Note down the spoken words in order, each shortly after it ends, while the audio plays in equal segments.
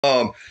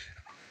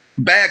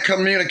Bad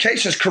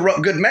communications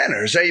corrupt good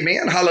manners.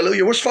 Amen.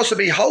 Hallelujah. We're supposed to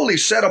be holy,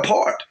 set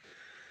apart.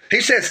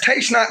 He says,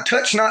 taste not,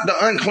 touch not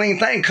the unclean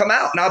thing. Come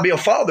out and I'll be a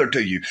father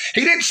to you.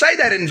 He didn't say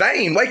that in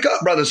vain. Wake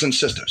up, brothers and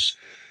sisters.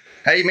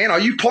 Amen. Are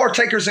you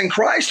partakers in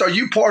Christ? Or are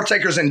you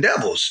partakers in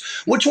devils?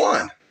 Which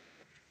one?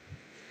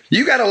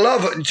 You got to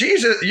love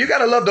Jesus. You got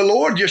to love the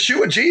Lord,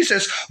 Yeshua,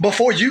 Jesus,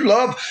 before you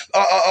love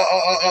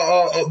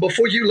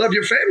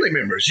your family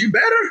members. You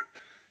better,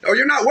 or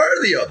you're not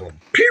worthy of them.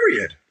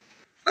 Period.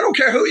 I don't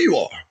care who you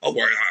are. Oh,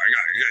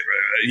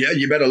 yeah,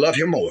 you better love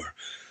him more.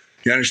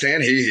 You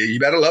understand? You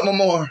better love him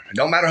more. It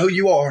don't matter who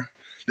you are.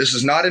 This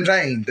is not in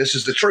vain. This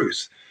is the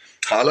truth.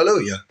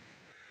 Hallelujah.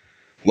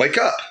 Wake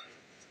up.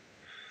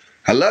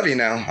 I love you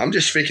now. I'm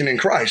just speaking in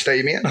Christ.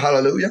 Amen.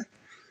 Hallelujah.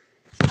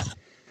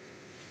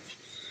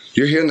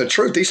 You're hearing the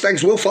truth. These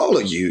things will follow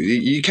you.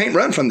 You can't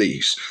run from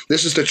these.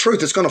 This is the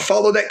truth. It's going to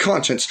follow that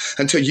conscience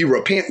until you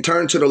repent,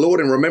 turn to the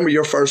Lord, and remember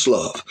your first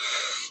love.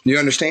 You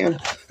understand?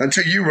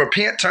 Until you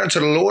repent, turn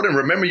to the Lord, and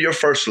remember your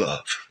first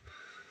love.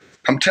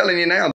 I'm telling you now.